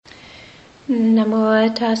Namo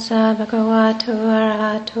tassa bhagavato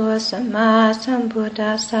arahato samma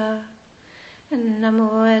sambuddhassa.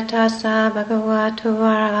 Namo tassa bhagavato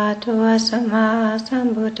arahato samma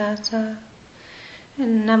sambuddhassa.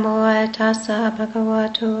 Namo tassa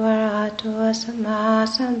bhagavato arahato samma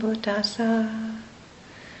sambuddhassa.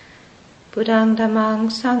 Buddhang dhammang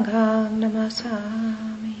sanghang namasami.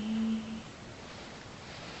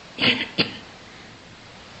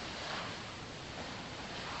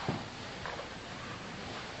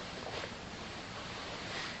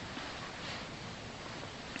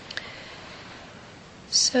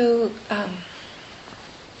 So, I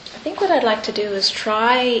think what I'd like to do is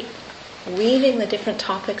try weaving the different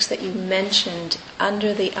topics that you mentioned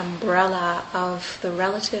under the umbrella of the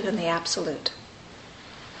relative and the absolute.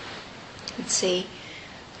 And see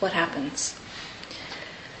what happens.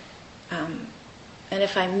 And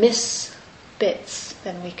if I miss bits,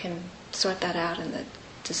 then we can sort that out in the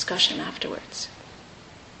discussion afterwards.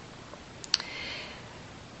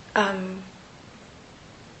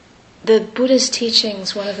 The Buddha's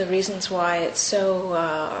teachings, one of the reasons why it's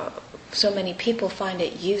so many people find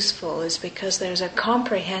it useful is because there's a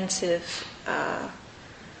comprehensive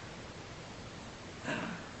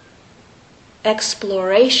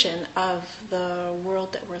exploration of the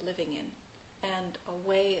world that we're living in and a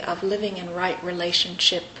way of living in right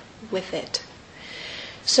relationship with it.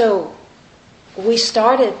 So we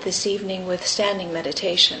started this evening with standing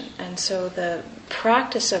meditation, and so the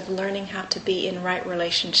practice of learning how to be in right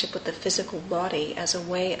relationship with the physical body as a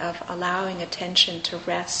way of allowing attention to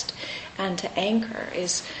rest and to anchor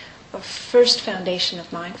is a first foundation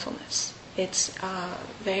of mindfulness. It's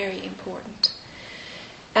very important.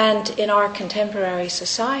 And in our contemporary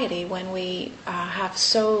society, when we have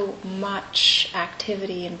so much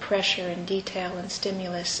activity and pressure and detail and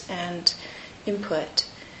stimulus and input,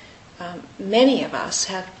 many of us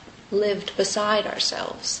have lived beside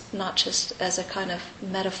ourselves, not just as a kind of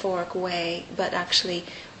metaphoric way, but actually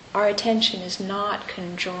our attention is not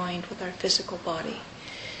conjoined with our physical body.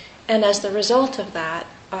 And as the result of that,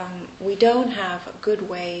 we don't have good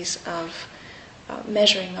ways of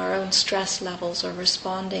measuring our own stress levels or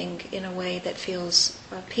responding in a way that feels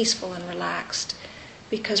peaceful and relaxed,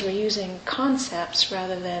 because we're using concepts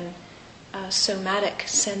rather than somatic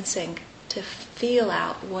sensing to feel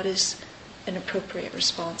out what is an appropriate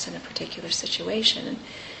response in a particular situation. And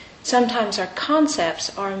sometimes our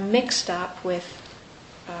concepts are mixed up with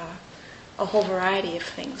a whole variety of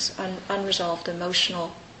things, unresolved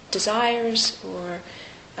emotional desires or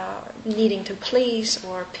needing to please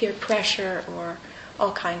or peer pressure or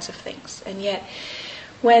all kinds of things. And yet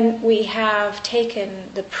when we have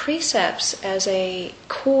taken the precepts as a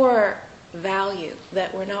core value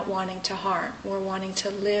that we're not wanting to harm, we're wanting to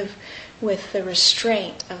live with the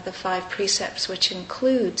restraint of the 5 precepts, which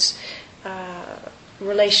includes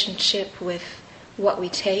relationship with what we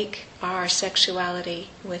take, our sexuality,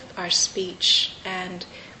 with our speech, and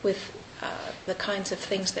with the kinds of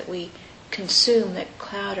things that we consume that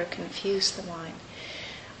cloud or confuse the mind.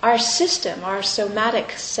 Our system, our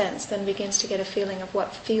somatic sense, then begins to get a feeling of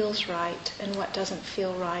what feels right and what doesn't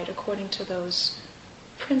feel right according to those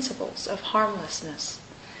principles of harmlessness.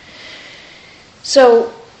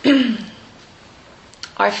 So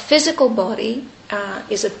our physical body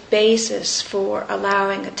is a basis for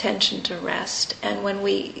allowing attention to rest, and when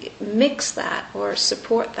we mix that or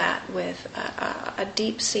support that with a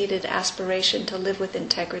deep-seated aspiration to live with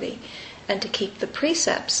integrity and to keep the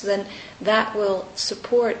precepts, then that will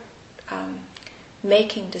support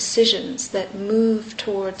making decisions that move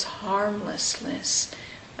towards harmlessness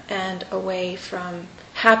and away from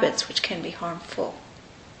habits which can be harmful.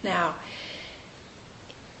 Now,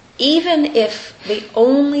 even if the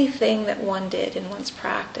only thing that one did in one's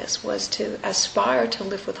practice was to aspire to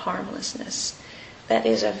live with harmlessness, that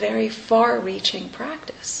is a very far-reaching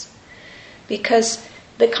practice. Because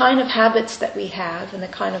the kind of habits that we have and the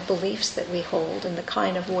kind of beliefs that we hold and the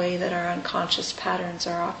kind of way that our unconscious patterns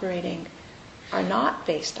are operating are not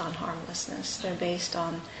based on harmlessness. They're based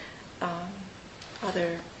on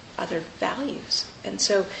other values. And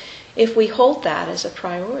so if we hold that as a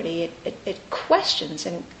priority, it questions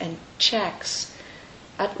and checks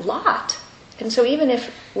a lot. And so even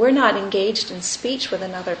if we're not engaged in speech with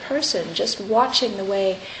another person, just watching the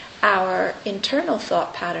way our internal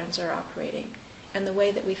thought patterns are operating and the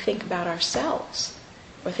way that we think about ourselves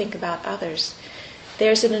or think about others,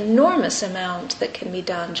 there's an enormous amount that can be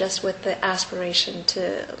done just with the aspiration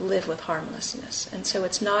to live with harmlessness. And so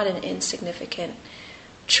it's not an insignificant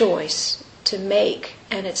choice to make,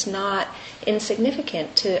 and it's not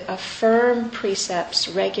insignificant to affirm precepts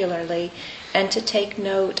regularly and to take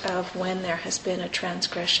note of when there has been a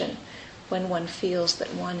transgression when one feels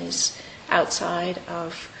that one is outside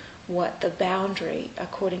of what the boundary,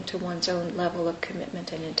 according to one's own level of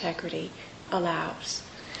commitment and integrity, allows.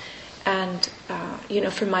 And,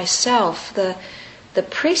 for myself, the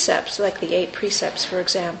precepts, like the 8 precepts, for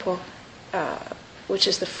example, which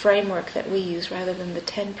is the framework that we use rather than the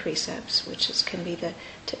 10 precepts, which can be the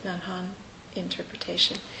Thich Nhat Hanh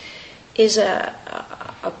interpretation, is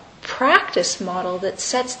a practice model that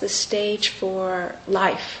sets the stage for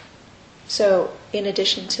life. So, in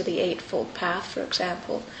addition to the Eightfold Path, for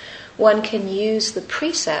example, one can use the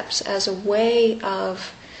precepts as a way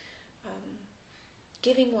of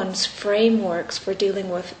giving one's frameworks for dealing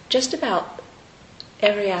with just about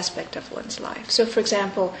every aspect of one's life. So, for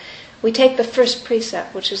example, we take the first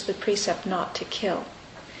precept, which is the precept not to kill.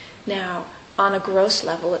 Now, on a gross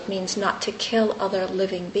level, it means not to kill other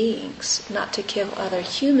living beings, not to kill other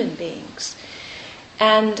human beings.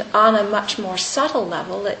 And on a much more subtle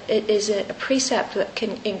level, it is a precept that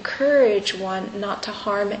can encourage one not to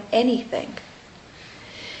harm anything.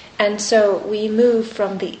 And so we move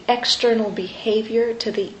from the external behavior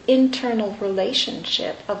to the internal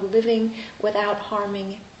relationship of living without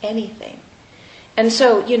harming anything. And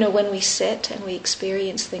so, when we sit and we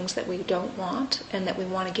experience things that we don't want and that we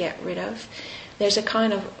want to get rid of, there's a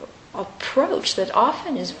kind of approach that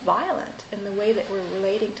often is violent in the way that we're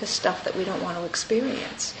relating to stuff that we don't want to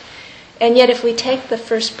experience. And yet if we take the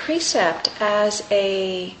first precept as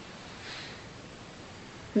a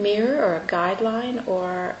mirror or a guideline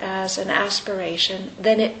or as an aspiration,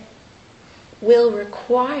 then it will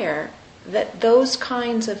require that those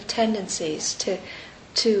kinds of tendencies to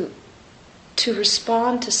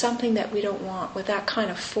respond to something that we don't want with that kind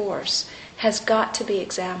of force has got to be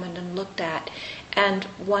examined and looked at, and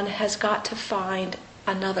one has got to find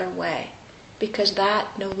another way, because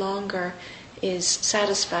that no longer is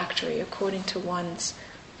satisfactory according to one's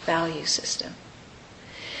value system.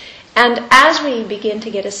 And as we begin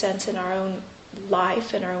to get a sense in our own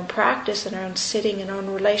life, in our own practice, in our own sitting, in our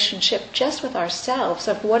own relationship, just with ourselves,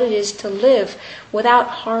 of what it is to live without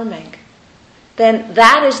harming, then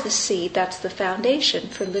that is the seed, that's the foundation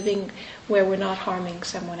for living where we're not harming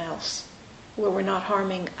someone else, where we're not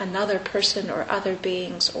harming another person or other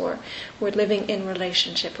beings, or we're living in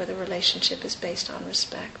relationship where the relationship is based on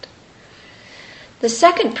respect. The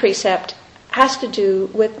second precept has to do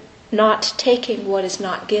with not taking what is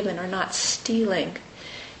not given, or not stealing.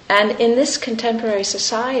 And in this contemporary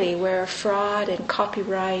society where fraud and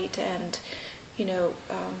copyright and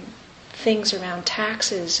things around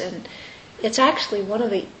taxes, and it's actually one of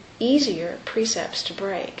the easier precepts to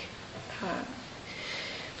break.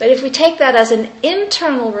 But if we take that as an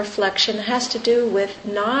internal reflection, it has to do with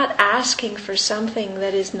not asking for something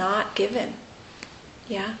that is not given.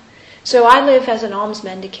 Yeah? So I live as an alms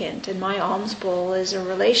mendicant, and my alms bowl is a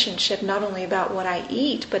relationship not only about what I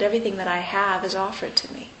eat, but everything that I have is offered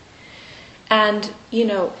to me. And,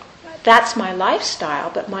 that's my lifestyle,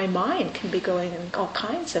 but my mind can be going in all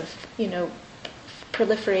kinds of,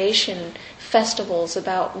 proliferation festivals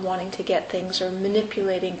about wanting to get things or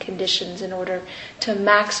manipulating conditions in order to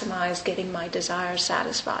maximize getting my desires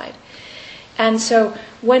satisfied. And so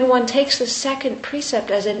when one takes the second precept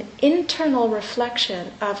as an internal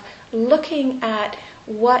reflection of looking at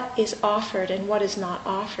what is offered and what is not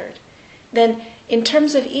offered, then in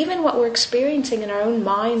terms of even what we're experiencing in our own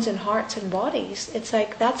minds and hearts and bodies, it's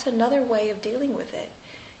like that's another way of dealing with it.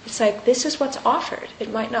 It's like, this is what's offered. It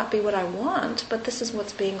might not be what I want, but this is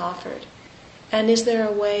what's being offered. And is there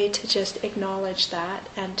a way to just acknowledge that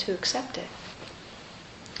and to accept it?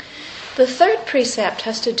 The third precept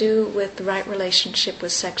has to do with the right relationship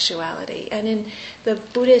with sexuality. And in the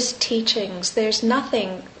Buddhist teachings, there's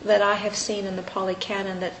nothing that I have seen in the Pali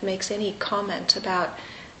Canon that makes any comment about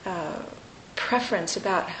preference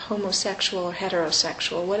about homosexual or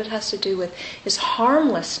heterosexual. What it has to do with is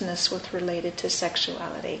harmlessness with related to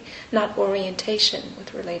sexuality, not orientation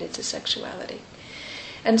with related to sexuality.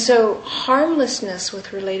 And so harmlessness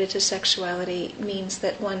with related to sexuality means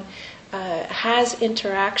that one has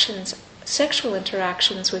sexual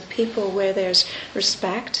interactions with people where there's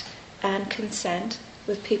respect and consent,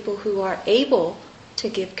 with people who are able to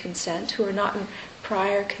give consent, who are not in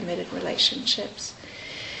prior committed relationships.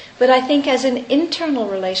 But I think as an internal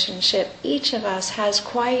relationship, each of us has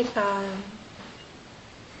quite,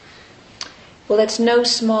 it's no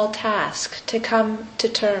small task to come to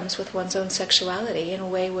terms with one's own sexuality in a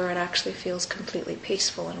way where it actually feels completely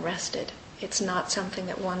peaceful and rested. It's not something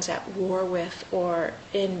that one's at war with or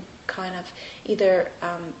in kind of either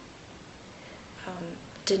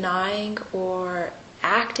denying or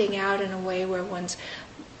acting out in a way where one's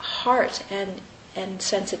heart and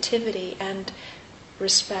sensitivity and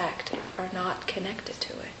respect are not connected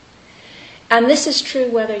to it. And this is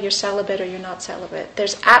true whether you're celibate or you're not celibate.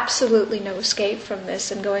 There's absolutely no escape from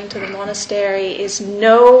this, and going to the monastery is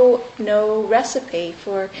no recipe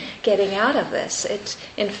for getting out of this. It's,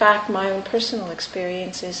 in fact, my own personal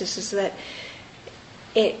experience is that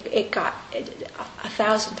it got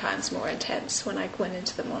 1,000 times more intense when I went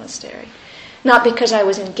into the monastery. Not because I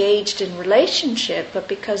was engaged in relationship, but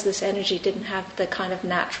because this energy didn't have the kind of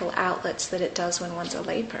natural outlets that it does when one's a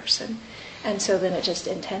layperson. And so then it just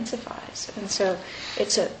intensifies. And so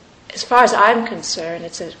as far as I'm concerned,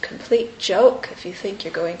 it's a complete joke if you think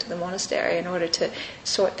you're going to the monastery in order to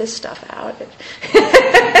sort this stuff out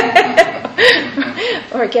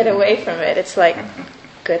or get away from it. It's like,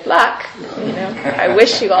 good luck, I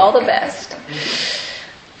wish you all the best.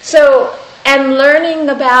 So, and learning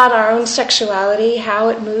about our own sexuality, how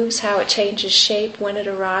it moves, how it changes shape when it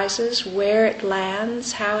arises, where it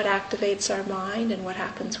lands, how it activates our mind and what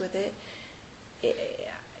happens with it,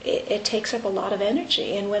 it takes up a lot of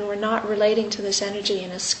energy. And when we're not relating to this energy in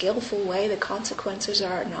a skillful way, the consequences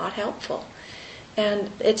are not helpful. And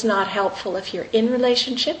it's not helpful if you're in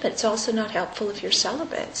relationship. It's also not helpful if you're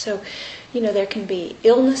celibate. So, there can be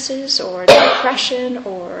illnesses or depression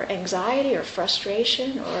or anxiety or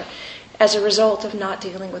frustration or as a result of not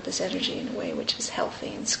dealing with this energy in a way which is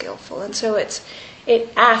healthy and skillful. And so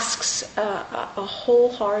it asks a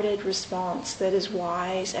wholehearted response that is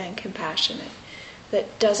wise and compassionate,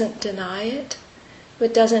 that doesn't deny it,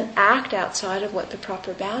 but doesn't act outside of what the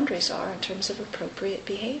proper boundaries are in terms of appropriate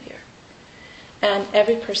behavior. And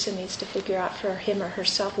every person needs to figure out for him or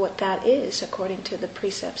herself what that is according to the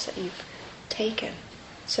precepts that you've taken.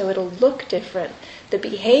 So it'll look different. The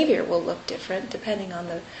behavior will look different depending on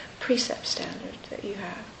the precept standard that you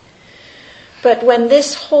have. But when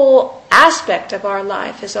this whole aspect of our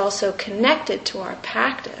life is also connected to our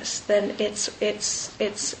practice, then it's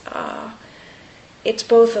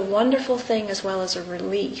both a wonderful thing as well as a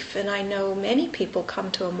relief. And I know many people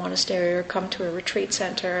come to a monastery or come to a retreat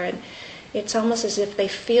center, and it's almost as if they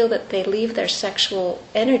feel that they leave their sexual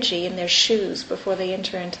energy in their shoes before they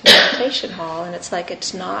enter into the meditation hall, and it's like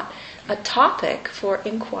it's not a topic for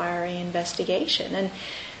inquiry, investigation. And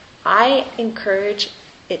I encourage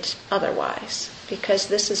it otherwise, because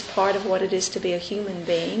this is part of what it is to be a human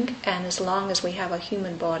being, and as long as we have a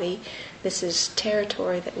human body, this is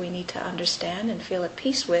territory that we need to understand and feel at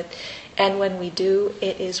peace with. And when we do,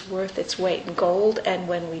 it is worth its weight in gold, and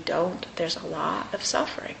when we don't, there's a lot of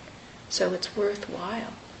suffering. So it's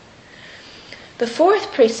worthwhile. The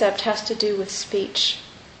fourth precept has to do with speech.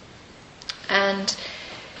 And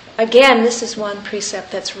again, this is one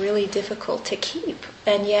precept that's really difficult to keep.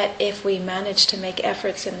 And yet, if we manage to make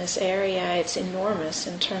efforts in this area, it's enormous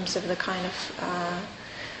in terms of the kind of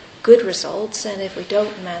good results. And if we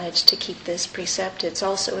don't manage to keep this precept, it's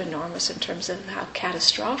also enormous in terms of how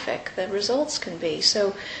catastrophic the results can be.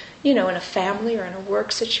 So, in a family or in a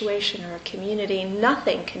work situation or a community,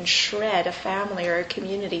 nothing can shred a family or a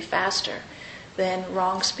community faster than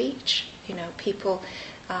wrong speech. People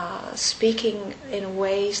speaking in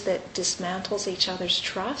ways that dismantles each other's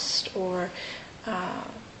trust or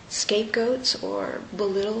scapegoats or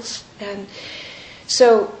belittles. And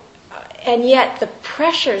so, and yet the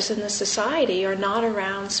pressures in the society are not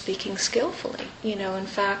around speaking skillfully. In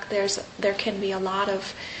fact, there can be a lot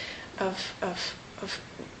of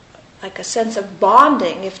like a sense of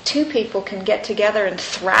bonding if two people can get together and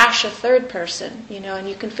thrash a third person, and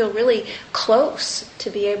you can feel really close to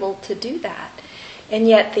be able to do that. And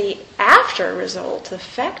yet the after result, the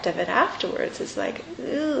effect of it afterwards is like,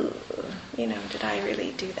 ooh, did I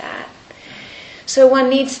really do that? So one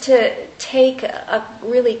needs to take a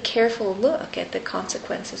really careful look at the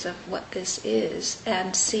consequences of what this is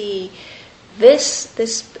and see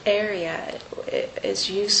this area is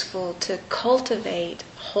useful to cultivate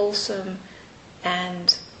wholesome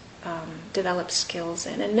and develop skills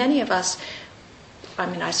in. And many of us,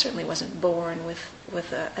 I certainly wasn't born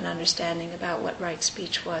with an understanding about what right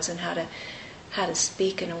speech was and how to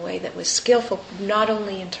speak in a way that was skillful, not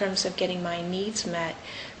only in terms of getting my needs met,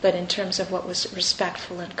 but in terms of what was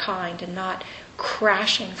respectful and kind and not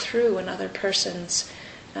crashing through another person's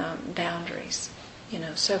boundaries.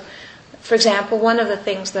 So, for example, one of the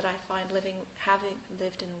things that I find having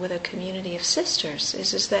lived in with a community of sisters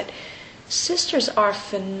is that sisters are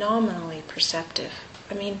phenomenally perceptive.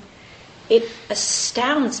 It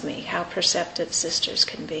astounds me how perceptive sisters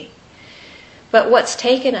can be. But what's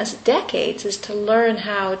taken us decades is to learn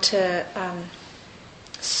how to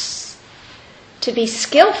be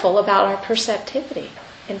skillful about our perceptivity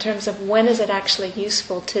in terms of when is it actually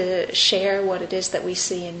useful to share what it is that we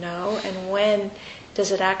see and know, and when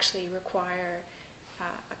does it actually require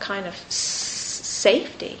a kind of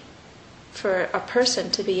safety for a person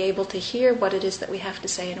to be able to hear what it is that we have to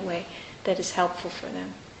say in a way that is helpful for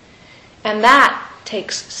them. And that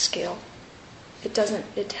takes skill.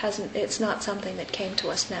 It's not something that came to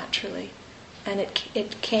us naturally. And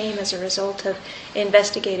it came as a result of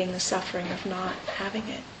investigating the suffering of not having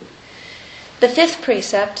it. The fifth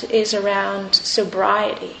precept is around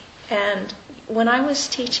sobriety. And when I was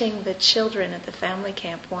teaching the children at the family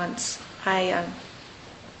camp once, I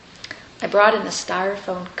brought in a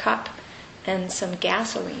styrofoam cup and some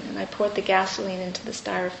gasoline, and I poured the gasoline into the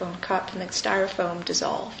styrofoam cup, and the styrofoam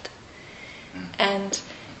dissolved. And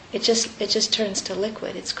it just turns to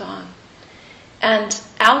liquid. It's gone. And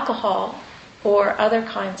alcohol or other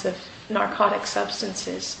kinds of narcotic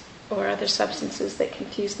substances or other substances that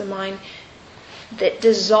confuse the mind, that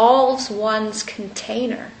dissolves one's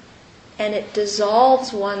container, and it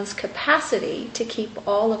dissolves one's capacity to keep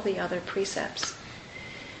all of the other precepts.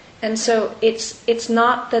 And so it's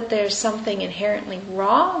not that there's something inherently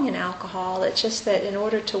wrong in alcohol, it's just that in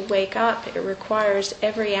order to wake up, it requires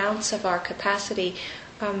every ounce of our capacity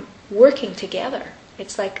working together.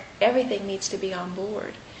 It's like everything needs to be on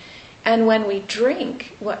board. And when we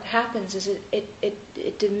drink, what happens is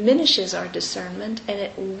it diminishes our discernment, and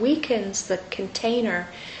it weakens the container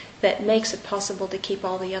that makes it possible to keep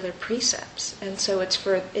all the other precepts. And so it's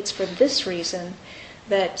for this reason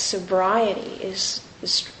that sobriety is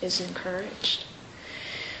encouraged.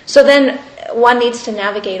 So then one needs to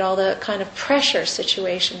navigate all the kind of pressure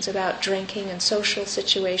situations about drinking and social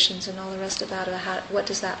situations and all the rest about it. What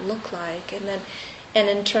does that look like? And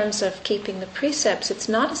in terms of keeping the precepts, it's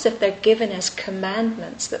not as if they're given as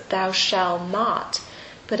commandments that thou shalt not,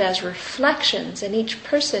 but as reflections, and each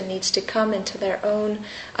person needs to come into their own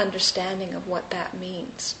understanding of what that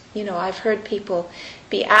means. You know, I've heard people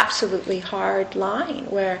be absolutely hard line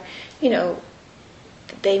where, you know,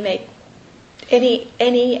 they make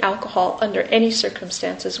any alcohol under any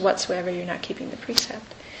circumstances whatsoever, you're not keeping the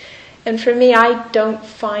precept. And for me, I don't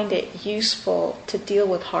find it useful to deal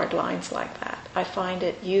with hard lines like that. I find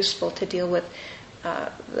it useful to deal with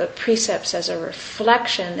the precepts as a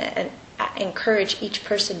reflection and encourage each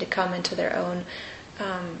person to come into their own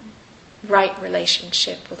right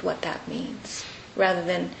relationship with what that means, rather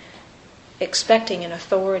than expecting an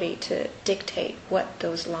authority to dictate what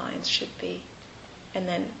those lines should be, and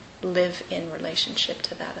then live in relationship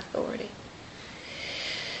to that authority.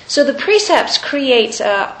 So the precepts create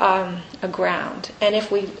a ground, and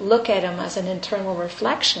if we look at them as an internal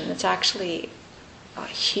reflection, it's actually a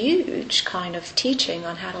huge kind of teaching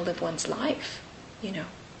on how to live one's life. You know,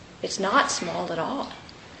 it's not small at all.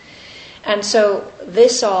 And so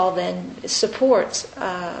this all then supports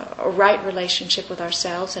a right relationship with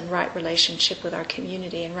ourselves, and right relationship with our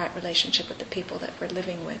community, and right relationship with the people that we're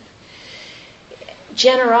living with.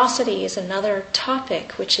 Generosity is another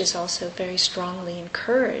topic which is also very strongly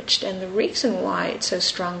encouraged, and the reason why it's so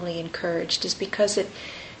strongly encouraged is because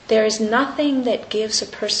there is nothing that gives a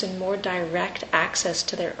person more direct access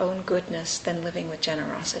to their own goodness than living with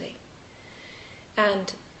generosity.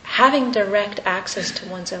 And having direct access to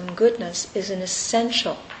one's own goodness is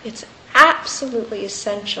it's absolutely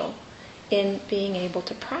essential in being able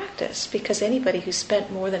to practice, because anybody who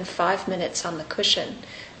spent more than 5 minutes on the cushion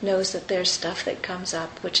knows that there's stuff that comes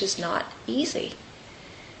up which is not easy.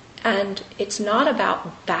 And it's not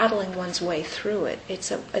about battling one's way through it.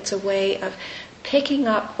 It's a way of picking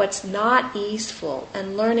up what's not easeful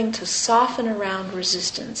and learning to soften around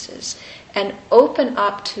resistances and open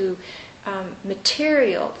up to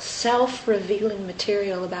material, self-revealing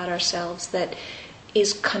material about ourselves that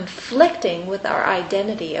is conflicting with our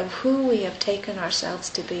identity of who we have taken ourselves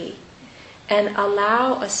to be, and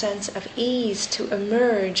allow a sense of ease to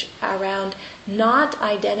emerge around not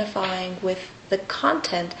identifying with the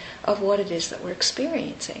content of what it is that we're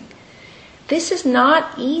experiencing. This is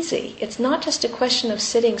not easy. It's not just a question of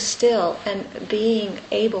sitting still and being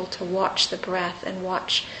able to watch the breath and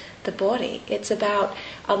watch the body. It's about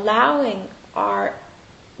allowing our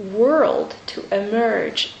world to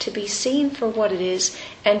emerge, to be seen for what it is,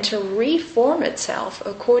 and to reform itself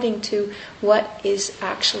according to what is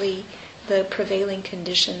actually the prevailing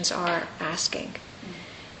conditions are asking.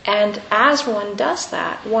 And as one does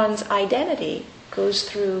that, one's identity goes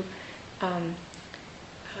through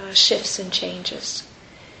shifts and changes.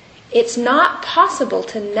 It's not possible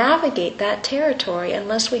to navigate that territory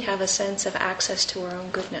unless we have a sense of access to our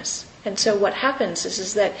own goodness. And so what happens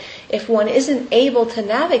is that if one isn't able to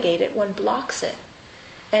navigate it, one blocks it.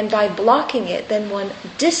 And by blocking it, then one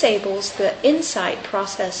disables the insight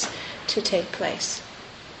process to take place.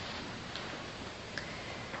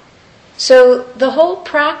 So the whole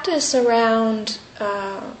practice around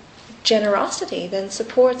generosity then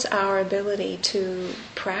supports our ability to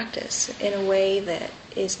practice in a way that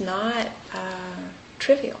is not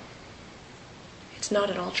trivial. It's not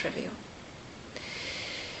at all trivial.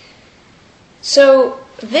 So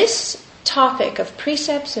this topic of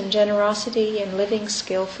precepts and generosity and living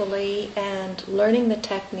skillfully and learning the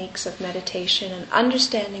techniques of meditation and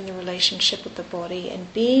understanding the relationship with the body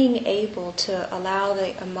and being able to allow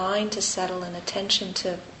a mind to settle and attention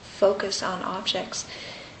to focus on objects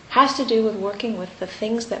has to do with working with the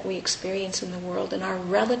things that we experience in the world and our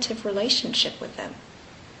relative relationship with them.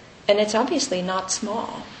 And it's obviously not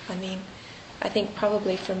small. I mean, I think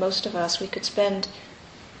probably for most of us we could spend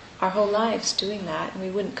our whole lives doing that and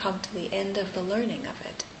we wouldn't come to the end of the learning of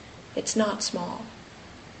it. It's not small.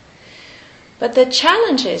 But the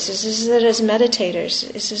challenge is that as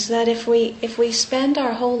meditators, is that if we spend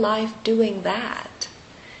our whole life doing that,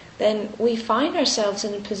 then we find ourselves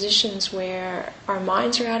in positions where our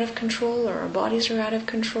minds are out of control or our bodies are out of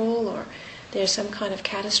control or there's some kind of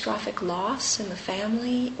catastrophic loss in the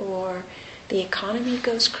family or the economy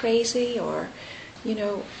goes crazy or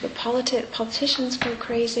the politicians go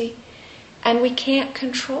crazy, and we can't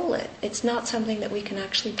control it. It's not something that we can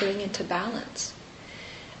actually bring into balance.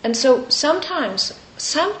 And so sometimes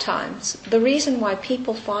the reason why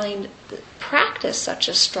people find practice such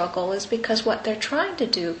a struggle is because what they're trying to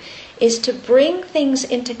do is to bring things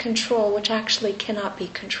into control which actually cannot be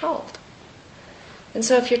controlled. And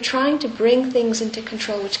so if you're trying to bring things into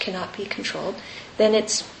control which cannot be controlled, then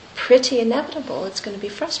it's pretty inevitable. It's going to be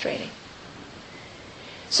frustrating.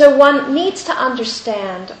 So one needs to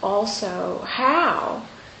understand also how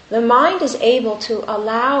the mind is able to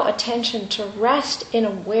allow attention to rest in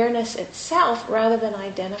awareness itself rather than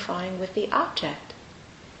identifying with the object.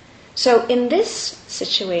 So in this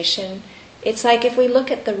situation, it's like if we look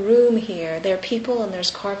at the room here, there are people and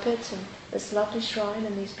there's carpets and this lovely shrine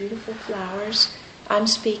and these beautiful flowers. I'm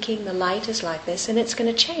speaking, the light is like this, and it's going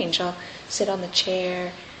to change. I'll sit on the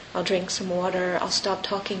chair, I'll drink some water, I'll stop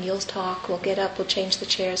talking, you'll talk, we'll get up, we'll change the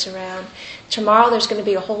chairs around. Tomorrow there's going to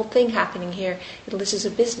be a whole thing happening here. This is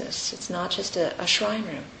a business. It's not just a shrine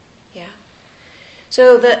room. Yeah?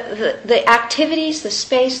 So the activities, the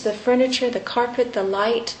space, the furniture, the carpet, the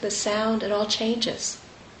light, the sound, it all changes.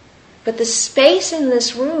 But the space in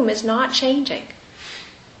this room is not changing.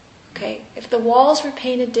 Okay? If the walls were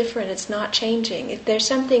painted different, it's not changing. If there's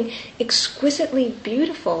something exquisitely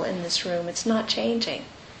beautiful in this room, it's not changing.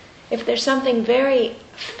 If there's something very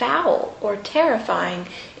foul or terrifying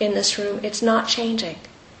in this room, it's not changing.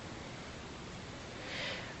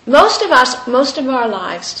 Most of our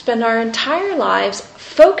lives, spend our entire lives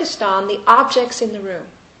focused on the objects in the room,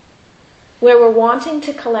 where we're wanting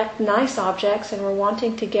to collect nice objects and we're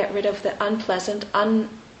wanting to get rid of the unpleasant,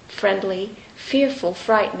 unfriendly, fearful,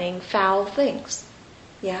 frightening, foul things.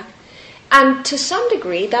 Yeah? And to some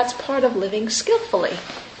degree, that's part of living skillfully.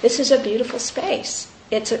 This is a beautiful space.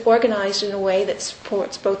 It's organized in a way that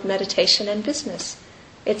supports both meditation and business.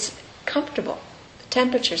 It's comfortable. The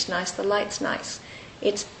temperature's nice, the light's nice.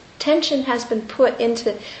 Its tension has been put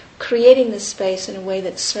into creating this space in a way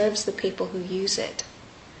that serves the people who use it.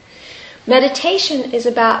 Meditation is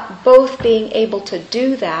about both being able to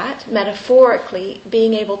do that, metaphorically,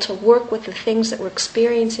 being able to work with the things that we're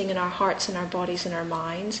experiencing in our hearts and our bodies and our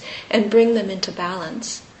minds and bring them into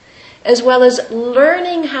balance, as well as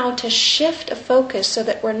learning how to shift a focus so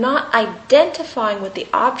that we're not identifying with the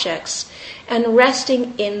objects and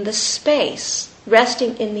resting in the space,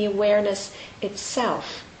 resting in the awareness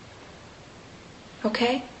itself.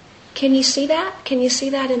 Okay? Can you see that? Can you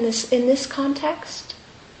see that in this context?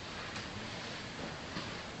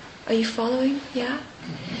 Are you following? Yeah?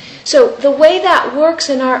 So the way that works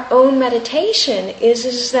in our own meditation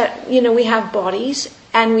is that, we have bodies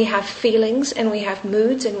and we have feelings and we have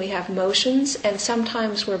moods and we have motions, and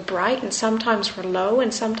sometimes we're bright and sometimes we're low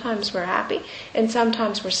and sometimes we're happy and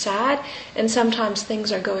sometimes we're sad and sometimes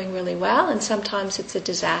things are going really well and sometimes it's a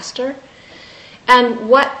disaster. And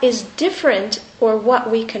what is different, or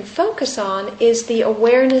what we can focus on, is the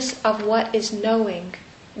awareness of what is knowing,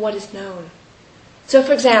 what is known. So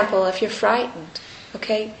for example, if you're frightened,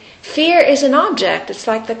 okay, fear is an object, it's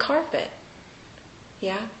like the carpet.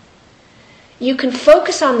 Yeah? You can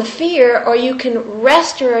focus on the fear, or you can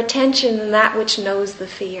rest your attention on that which knows the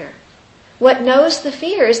fear. What knows the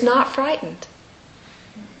fear is not frightened.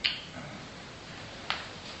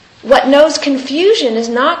 What knows confusion is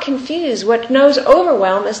not confused. What knows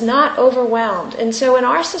overwhelm is not overwhelmed. And so in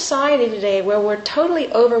our society today, where we're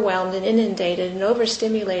totally overwhelmed and inundated and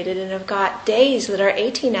overstimulated and have got days that are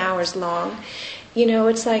 18 hours long,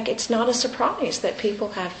 it's like it's not a surprise that people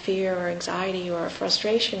have fear or anxiety or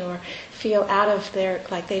frustration or feel out of their,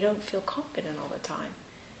 like they don't feel confident all the time.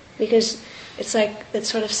 Because it's like it's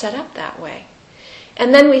sort of set up that way.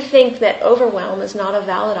 And then we think that overwhelm is not a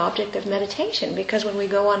valid object of meditation, because when we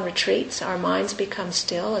go on retreats, our minds become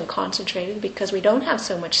still and concentrated because we don't have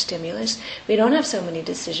so much stimulus, we don't have so many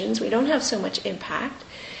decisions, we don't have so much impact.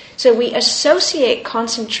 So we associate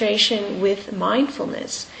concentration with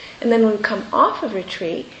mindfulness. And then when we come off of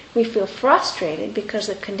retreat, we feel frustrated because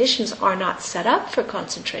the conditions are not set up for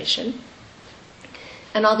concentration.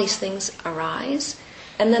 And all these things arise.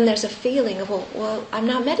 And then there's a feeling of, well, I'm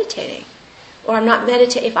not meditating. Or I'm not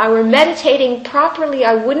meditating. If I were meditating properly,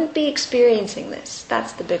 I wouldn't be experiencing this.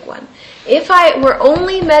 That's the big one. If I were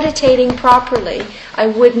only meditating properly, I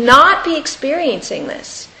would not be experiencing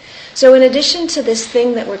this. So in addition to this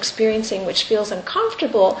thing that we're experiencing which feels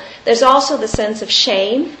uncomfortable, there's also the sense of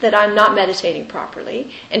shame that I'm not meditating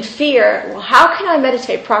properly, and fear, well, how can I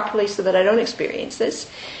meditate properly so that I don't experience this?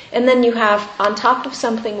 And then you have, on top of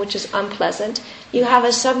something which is unpleasant, you have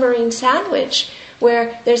a submarine sandwich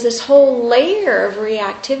where there's this whole layer of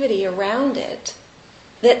reactivity around it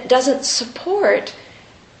that doesn't support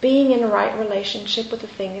being in a right relationship with the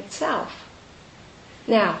thing itself.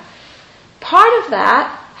 Now, part of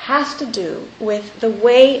that has to do with the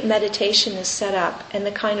way meditation is set up and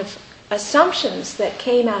the kind of assumptions that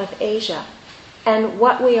came out of Asia and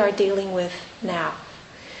what we are dealing with now.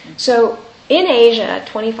 So in Asia,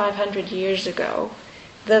 2,500 years ago,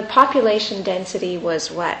 the population density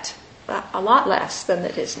was what? A lot less than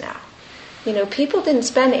it is now. People didn't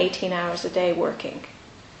spend 18 hours a day working,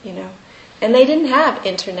 and they didn't have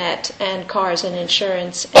internet and cars and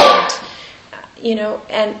insurance and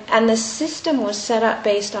and the system was set up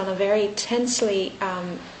based on a very tensely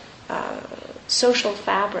social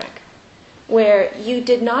fabric, where you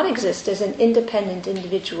did not exist as an independent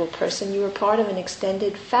individual person. You were part of an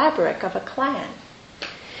extended fabric of a clan.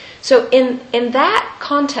 So in that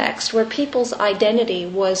context, where people's identity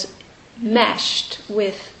was meshed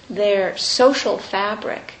with their social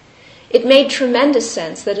fabric, it made tremendous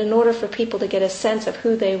sense that in order for people to get a sense of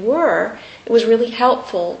who they were, it was really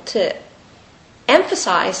helpful to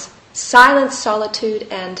emphasize silence, solitude,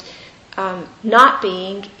 and not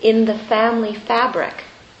being in the family fabric,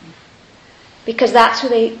 because that's who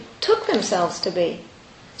they took themselves to be.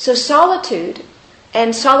 So solitude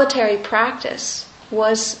and solitary practice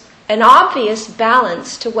was an obvious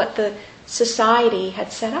balance to what the society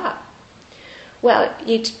had set up. Well,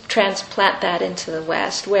 you transplant that into the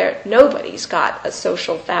West, where nobody's got a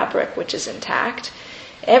social fabric which is intact.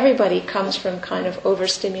 Everybody comes from kind of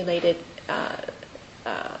overstimulated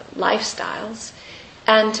lifestyles,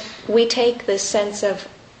 and we take this sense of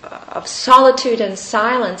solitude and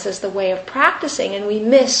silence as the way of practicing, and we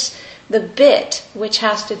miss the bit which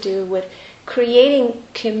has to do with creating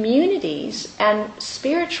communities and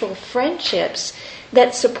spiritual friendships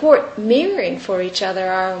that support mirroring for each other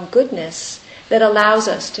our own goodness, that allows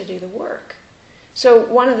us to do the work. So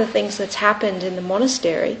one of the things that's happened in the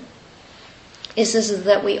monastery is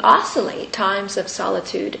that we oscillate times of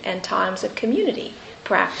solitude and times of community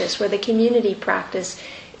practice, where the community practice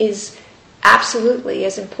is absolutely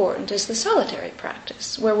as important as the solitary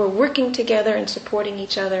practice, where we're working together and supporting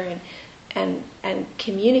each other and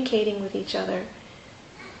communicating with each other,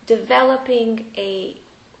 developing a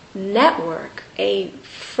network, a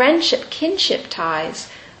friendship, kinship ties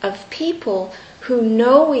of people who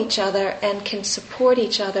know each other and can support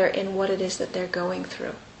each other in what it is that they're going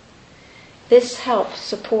through. This helps,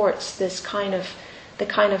 supports the kind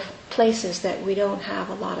of places that we don't have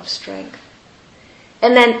a lot of strength.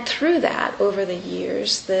 And then through that, over the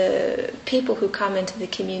years, the people who come into the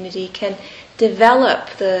community can develop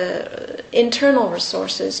the internal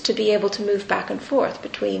resources to be able to move back and forth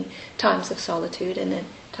between times of solitude and then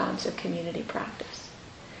times of community practice.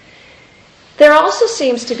 There also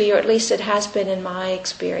seems to be, or at least it has been in my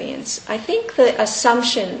experience, I think the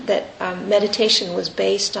assumption that meditation was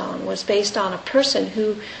based on a person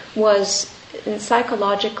who was, in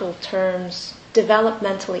psychological terms,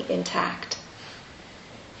 developmentally intact.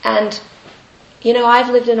 And, I've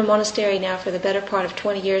lived in a monastery now for the better part of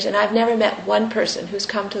 20 years, and I've never met one person who's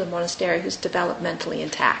come to the monastery who's developmentally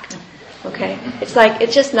intact. Okay? It's like,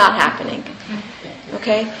 it's just not happening.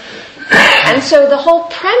 Okay? And so the whole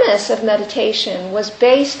premise of meditation was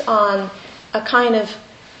based on a kind of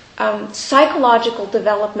psychological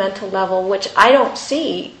developmental level which I don't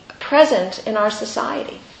see present in our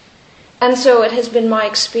society. And so it has been my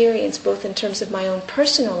experience, both in terms of my own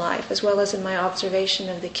personal life as well as in my observation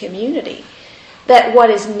of the community, that what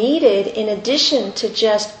is needed, in addition to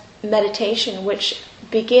just meditation which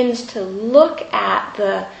begins to look at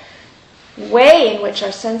the way in which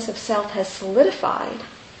our sense of self has solidified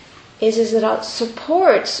is that it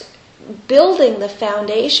supports building the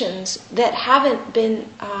foundations that haven't been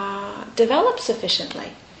developed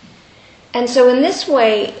sufficiently. And so in this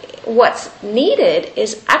way, what's needed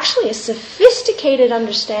is actually a sophisticated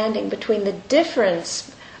understanding between the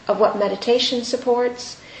difference of what meditation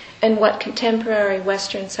supports and what contemporary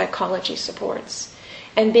Western psychology supports,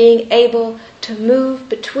 and being able to move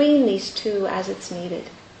between these two as it's needed.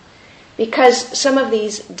 Because some of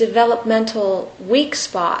these developmental weak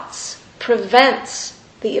spots prevents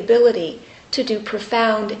the ability to do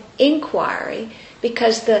profound inquiry,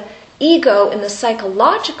 because the ego in the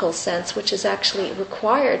psychological sense, which is actually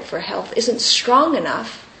required for health, isn't strong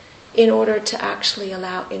enough in order to actually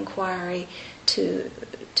allow inquiry to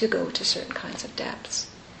go to certain kinds of depths.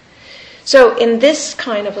 So in this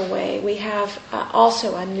kind of a way, we have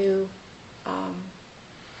also a new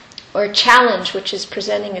or a challenge which is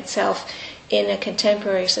presenting itself in a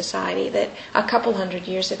contemporary society that a couple hundred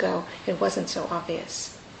years ago it wasn't so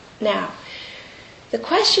obvious. Now, the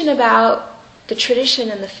question about the tradition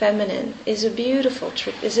and the feminine is a beautiful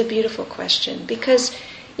question, because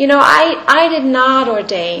I did not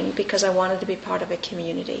ordain because I wanted to be part of a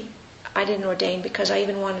community. I didn't ordain because I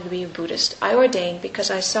even wanted to be a Buddhist. I ordained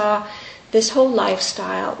because I saw this whole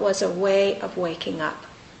lifestyle was a way of waking up.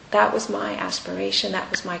 That was my aspiration,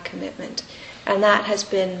 that was my commitment. And that has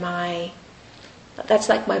been that's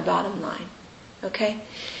like my bottom line. Okay?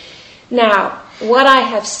 Now, what I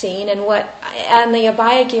have seen and on the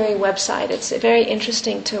Abhayagiri website, it's very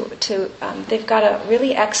interesting they've got a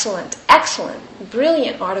really excellent,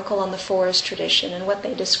 brilliant article on the forest tradition, and what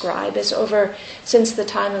they describe is since the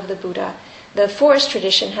time of the Buddha, the forest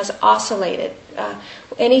tradition has oscillated.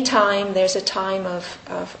 Anytime there's a time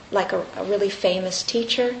of like a really famous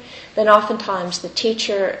teacher, then oftentimes the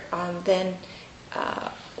teacher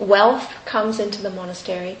wealth comes into the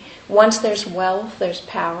monastery. Once there's wealth, there's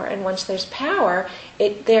power, and once there's power,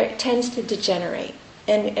 it tends to degenerate.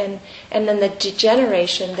 And then the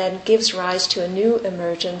degeneration then gives rise to a new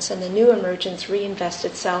emergence, and the new emergence reinvests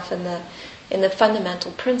itself in the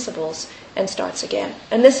fundamental principles and starts again.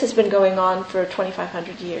 And this has been going on for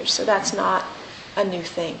 2,500 years, so that's not a new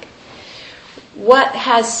thing. What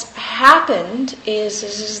has happened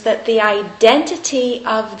is that the identity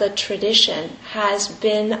of the tradition has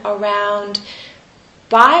been around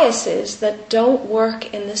biases that don't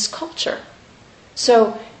work in this culture.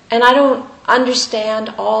 So, and I don't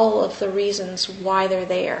understand all of the reasons why they're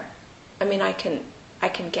there. I mean, I can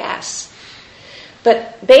guess.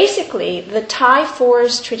 But basically, the Thai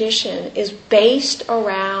forest tradition is based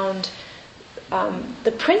around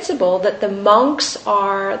the principle that the monks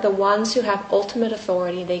are the ones who have ultimate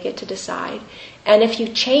authority, they get to decide. And if you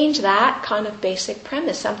change that kind of basic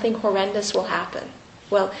premise, something horrendous will happen.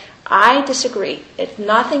 Well, I disagree.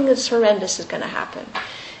 Nothing that's horrendous is going to happen.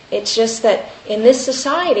 It's just that in this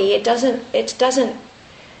society,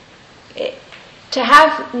 to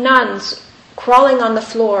have nuns crawling on the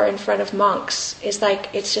floor in front of monks is like,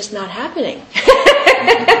 it's just not happening.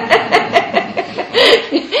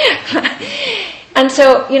 And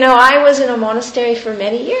so, I was in a monastery for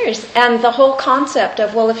many years, and the whole concept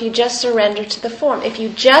of, well, if you just surrender to the form,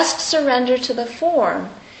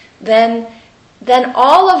 then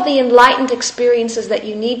all of the enlightened experiences that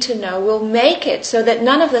you need to know will make it so that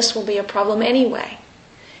none of this will be a problem anyway.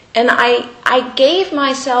 And I gave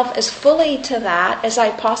myself as fully to that as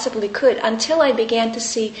I possibly could until I began to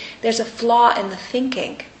see there's a flaw in the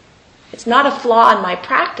thinking. It's not a flaw in my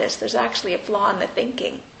practice, there's actually a flaw in the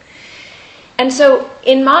thinking. And so,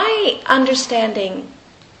 in my understanding,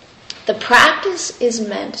 the practice is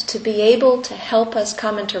meant to be able to help us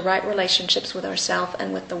come into right relationships with ourselves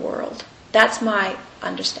and with the world. That's my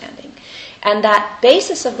understanding. And that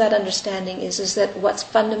basis of that understanding is that what's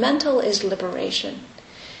fundamental is liberation.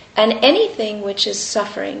 And anything which is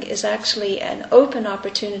suffering is actually an open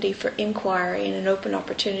opportunity for inquiry and an open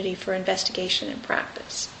opportunity for investigation and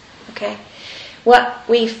practice. Okay? What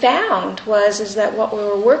we found is that what we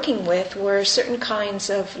were working with were certain kinds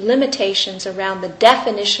of limitations around the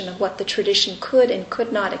definition of what the tradition could and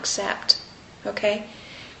could not accept. Okay?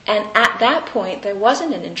 And at that point, there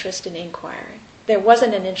wasn't an interest in inquiry. There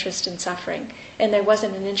wasn't an interest in suffering. And there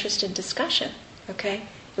wasn't an interest in discussion. Okay?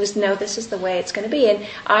 It was, no, this is the way it's going to be. And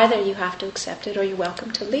either you have to accept it or you're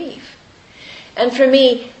welcome to leave. And for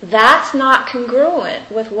me, that's not congruent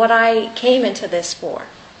with what I came into this for.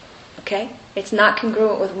 Okay? It's not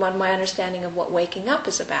congruent with my understanding of what waking up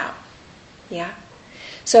is about. Yeah?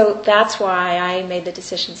 So that's why I made the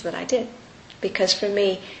decisions that I did. Because for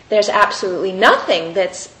me, there's absolutely nothing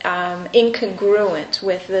that's incongruent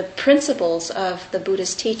with the principles of the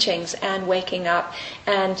Buddhist teachings and waking up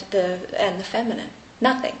and the feminine.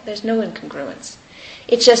 Nothing. There's no incongruence.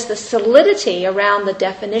 It's just the solidity around the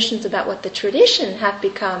definitions about what the tradition have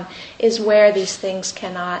become is where these things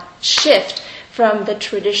cannot shift from the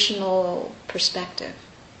traditional perspective.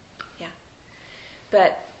 Yeah.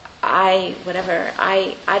 But I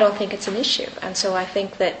don't think it's an issue. And so I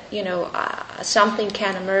think that, something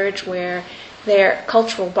can emerge where their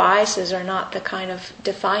cultural biases are not the kind of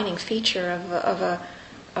defining feature of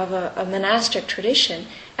a monastic tradition,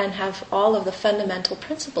 and have all of the fundamental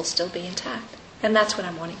principles still be intact. And that's what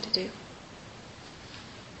I'm wanting to do.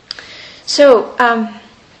 So,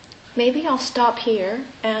 maybe I'll stop here,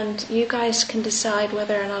 and you guys can decide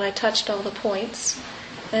whether or not I touched all the points.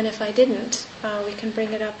 And if I didn't, we can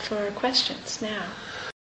bring it up for questions now.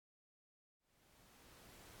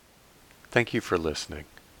 Thank you for listening.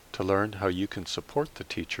 To learn how you can support the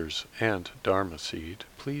teachers and Dharma Seed,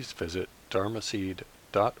 please visit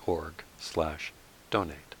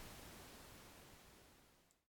dharmaseed.org/donate.